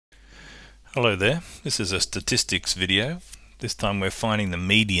Hello there, this is a statistics video. This time we're finding the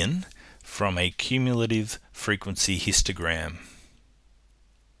median from a cumulative frequency histogram.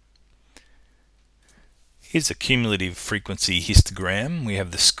 Here's a cumulative frequency histogram. We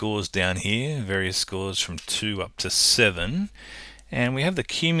have the scores down here, various scores from 2 up to 7, and we have the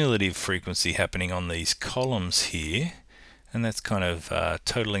cumulative frequency happening on these columns here. And that's kind of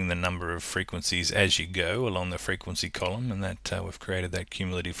totaling the number of frequencies as you go along the frequency column, and that we've created that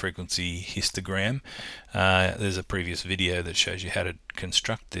cumulative frequency histogram. There's a previous video that shows you how to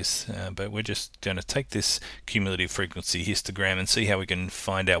construct this, but we're just going to take this cumulative frequency histogram and see how we can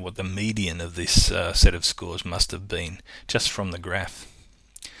find out what the median of this set of scores must have been just from the graph.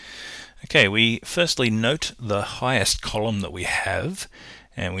 Okay, we firstly note the highest column that we have.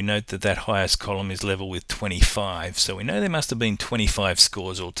 And we note that that highest column is level with 25, so we know there must have been 25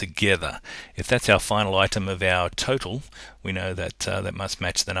 scores altogether. If that's our final item of our total, we know that that must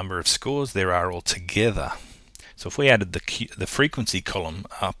match the number of scores there are altogether. So if we added the frequency column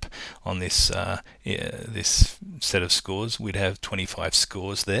up on this this set of scores, we'd have 25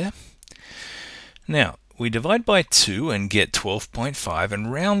 scores there. Now we divide by 2 and get 12.5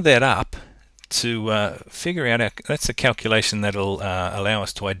 and round that up to figure out that's a calculation that'll allow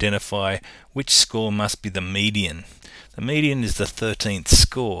us to identify which score must be the median. The median is the 13th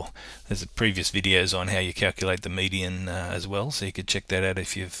score. There's previous videos on how you calculate the median as well, so you could check that out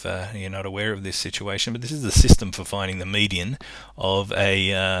if you're not aware of this situation. But this is the system for finding the median of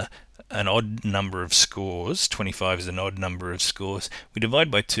an odd number of scores. 25 is an odd number of scores. We divide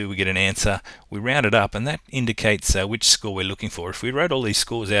by 2, we get an answer, we round it up, and that indicates which score we're looking for. If we wrote all these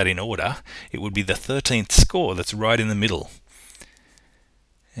scores out in order, it would be the 13th score that's right in the middle.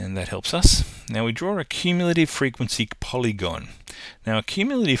 And that helps us. Now we draw a cumulative frequency polygon. Now a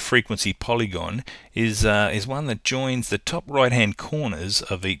cumulative frequency polygon is one that joins the top right hand corners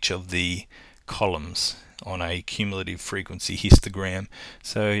of each of the columns on a cumulative frequency histogram.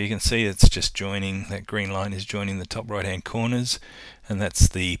 So you can see it's just joining, that green line is joining the top right hand corners, and that's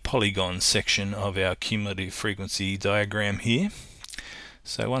the polygon section of our cumulative frequency diagram here.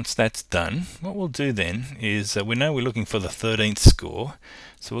 So once that's done, what we'll do then is we know we're looking for the 13th score,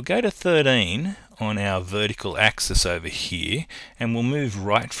 so we'll go to 13 on our vertical axis over here, and we'll move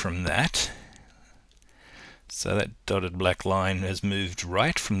right from that. So that dotted black line has moved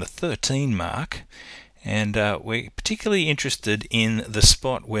right from the 13 mark, and we're particularly interested in the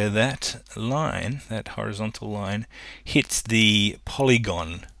spot where that line, that horizontal line, hits the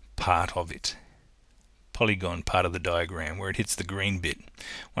polygon part of it. Polygon part of the diagram, where it hits the green bit.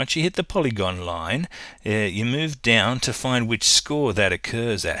 Once you hit the polygon line, you move down to find which score that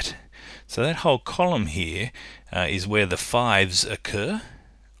occurs at. So that whole column here is where the 5s occur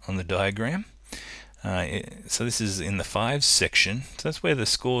on the diagram. So this is in the 5s section, so that's where the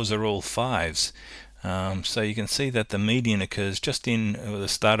scores are all 5s. So you can see that the median occurs just in the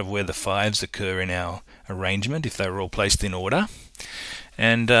start of where the 5s occur in our arrangement, if they were all placed in order.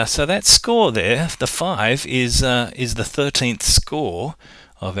 And so that score there, the 5, is the 13th score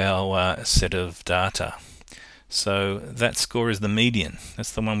of our set of data. So that score is the median.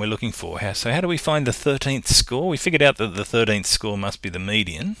 That's the one we're looking for. So how do we find the 13th score? We figured out that the 13th score must be the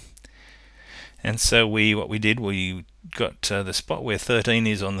median. And so what we did, we got the spot where 13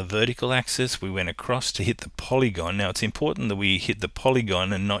 is on the vertical axis. We went across to hit the polygon. Now it's important that we hit the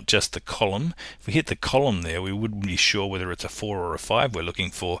polygon and not just the column. If we hit the column there, we wouldn't be sure whether it's a 4 or a 5 we're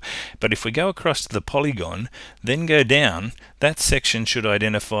looking for. But if we go across to the polygon, then go down, that section should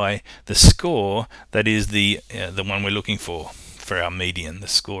identify the score that is the one we're looking for our median. The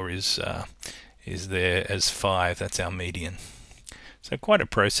score is there as 5. That's our median. So quite a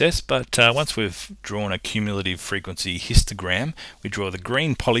process, but once we've drawn a cumulative frequency histogram, we draw the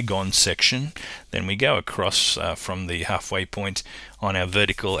green polygon section, then we go across from the halfway point on our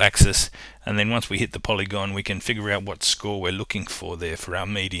vertical axis, and then once we hit the polygon we can figure out what score we're looking for there for our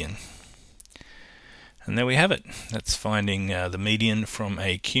median. And there we have it. That's finding the median from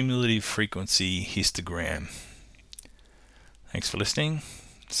a cumulative frequency histogram. Thanks for listening.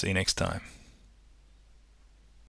 See you next time.